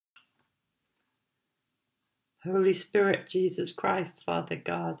Holy Spirit, Jesus Christ, Father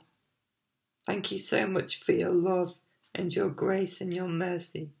God, thank you so much for your love and your grace and your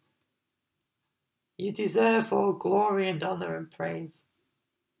mercy. You deserve all glory and honour and praise.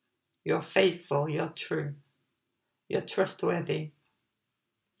 You're faithful, you're true, you're trustworthy.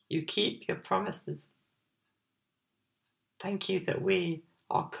 You keep your promises. Thank you that we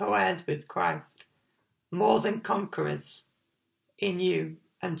are co-heirs with Christ, more than conquerors, in you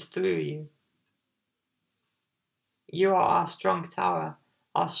and through you. You are our strong tower,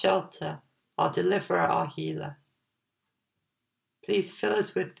 our shelter, our deliverer, our healer. Please fill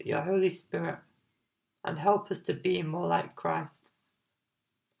us with your Holy Spirit and help us to be more like Christ,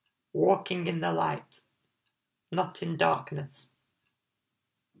 walking in the light, not in darkness.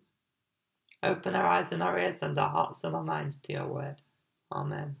 Open our eyes and our ears and our hearts and our minds to your word.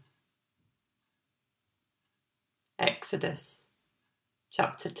 Amen. Exodus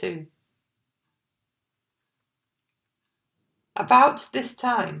chapter 2. About this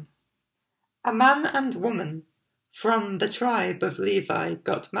time, a man and woman from the tribe of Levi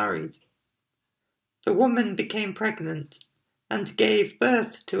got married. The woman became pregnant and gave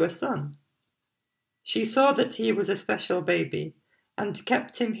birth to a son. She saw that he was a special baby and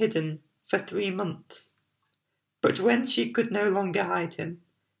kept him hidden for 3 months. But when she could no longer hide him,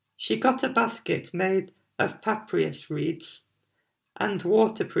 she got a basket made of papyrus reeds and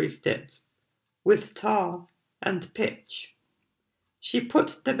waterproofed it with tar and pitch. She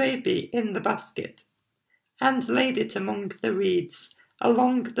put the baby in the basket and laid it among the reeds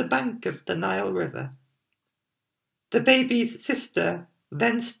along the bank of the Nile River. The baby's sister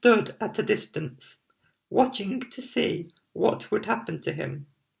then stood at a distance, watching to see what would happen to him.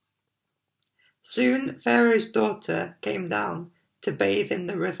 Soon Pharaoh's daughter came down to bathe in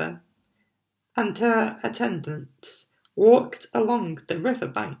the river, and her attendants walked along the river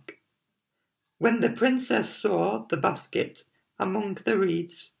bank. When the princess saw the basket among the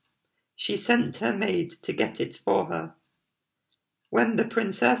reeds, she sent her maid to get it for her. When the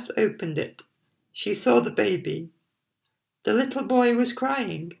princess opened it, she saw the baby. The little boy was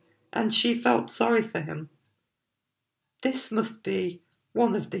crying, and she felt sorry for him. "This must be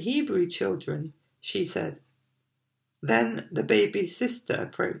one of the Hebrew children," she said. Then the baby's sister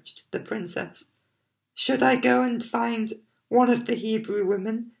approached the princess. "Should I go and find one of the Hebrew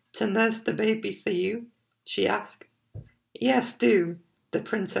women to nurse the baby for you?" she asked. "Yes, do," the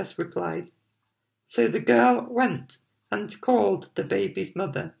princess replied. So the girl went and called the baby's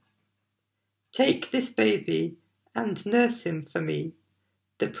mother. "Take this baby and nurse him for me,"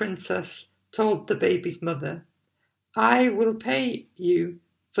 the princess told the baby's mother. "I will pay you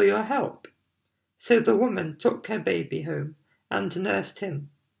for your help." So the woman took her baby home and nursed him.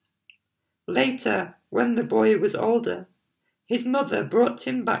 Later, when the boy was older, his mother brought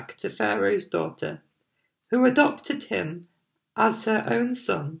him back to Pharaoh's daughter, who adopted him as her own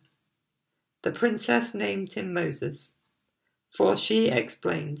son. The princess named him Moses, for she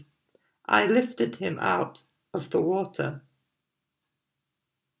explained, "I lifted him out of the water."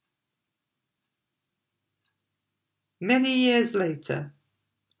 Many years later,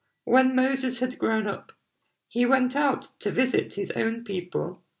 when Moses had grown up, he went out to visit his own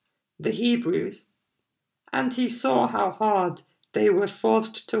people, the Hebrews, and he saw how hard they were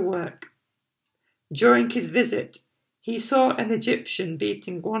forced to work. During his visit, he saw an Egyptian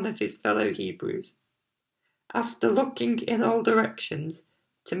beating one of his fellow Hebrews. After looking in all directions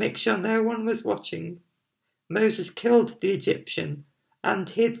to make sure no one was watching, Moses killed the Egyptian and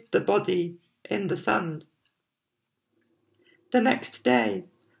hid the body in the sand. The next day,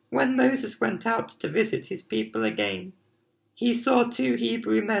 when Moses went out to visit his people again, he saw 2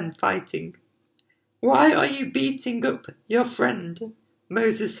 Hebrew men fighting. "Why are you beating up your friend?"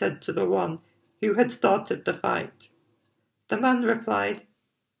 Moses said to the one who had started the fight. The man replied,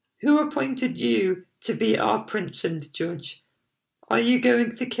 "Who appointed you to be our prince and judge? Are you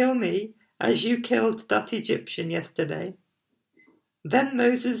going to kill me as you killed that Egyptian yesterday?" Then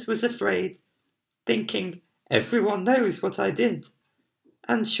Moses was afraid, thinking, "Everyone knows what I did."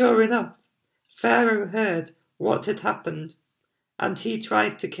 And sure enough, Pharaoh heard what had happened, and he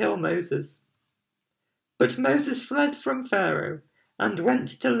tried to kill Moses. But Moses fled from Pharaoh and went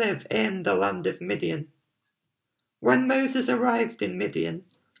to live in the land of Midian. When Moses arrived in Midian,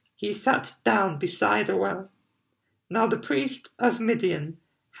 he sat down beside a well. Now the priest of Midian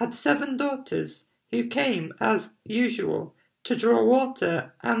had 7 daughters who came, as usual, to draw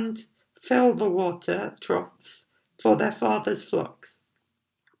water and fill the water troughs for their father's flocks.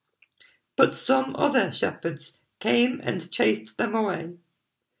 But some other shepherds came and chased them away.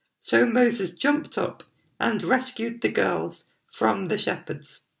 So Moses jumped up and rescued the girls from the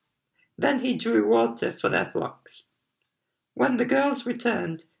shepherds. Then he drew water for their flocks. When the girls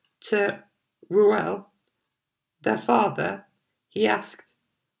returned to Reuel, their father, he asked,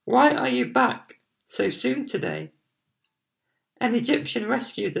 "Why are you back so soon today?" "An Egyptian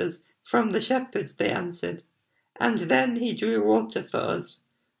rescued us from the shepherds," they answered, "and then he drew water for us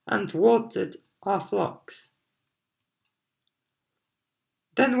and watered our flocks."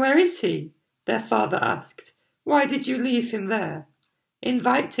 "Then where is he?" their father asked. "Why did you leave him there?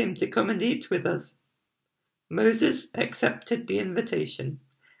 Invite him to come and eat with us." Moses accepted the invitation,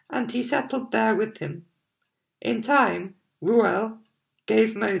 and he settled there with him. In time, Reuel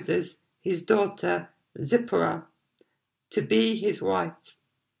gave Moses his daughter Zipporah to be his wife.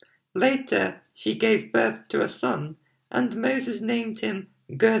 Later, she gave birth to a son, and Moses named him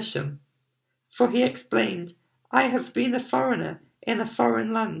Gershom, for he explained, "I have been a foreigner in a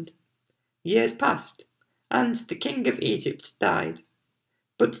foreign land." Years passed, and the king of Egypt died.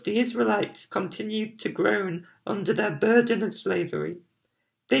 But the Israelites continued to groan under their burden of slavery.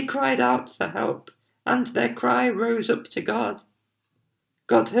 They cried out for help, and their cry rose up to God.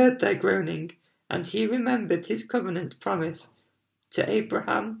 God heard their groaning, and he remembered his covenant promise to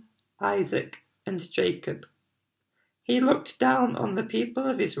Abraham, Isaac, and Jacob. He looked down on the people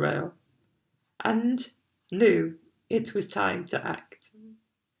of Israel and knew it was time to act.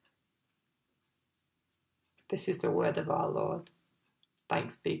 This is the word of our Lord.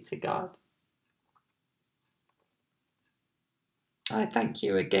 Thanks be to God. I thank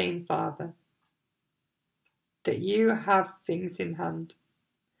you again, Father, that you have things in hand.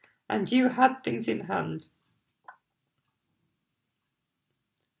 And you had things in hand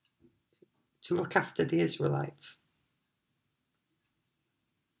to look after the Israelites.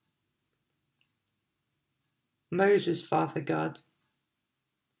 Moses, Father God,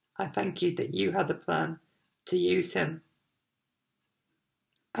 I thank you that you had a plan to use him.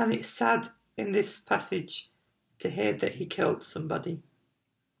 And it's sad in this passage to hear that he killed somebody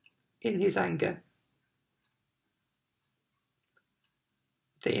in his anger,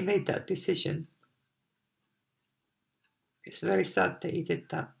 that he made that decision. It's very sad that he did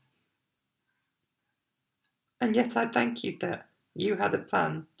that. And yet I thank you that you had a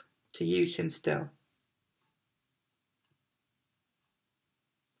plan to use him still.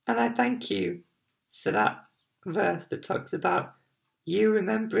 And I thank you for that verse that talks about you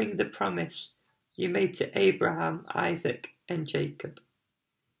remembering the promise you made to Abraham, Isaac, and Jacob,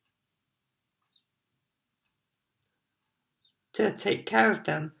 to take care of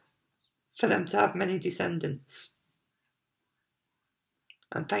them, for them to have many descendants.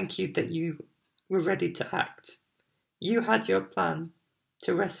 And thank you that you were ready to act. You had your plan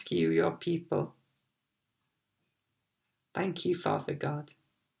to rescue your people. Thank you, Father God,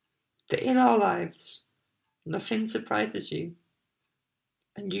 that in our lives, nothing surprises you,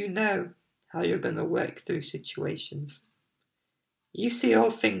 and you know how you're going to work through situations. You see all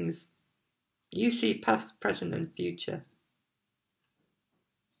things. You see past, present, and future.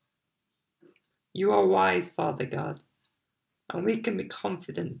 You are wise, Father God, and we can be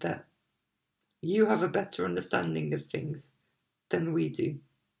confident that you have a better understanding of things than we do.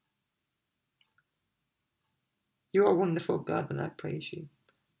 You are wonderful, God, and I praise you.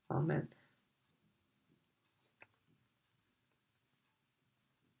 Amen.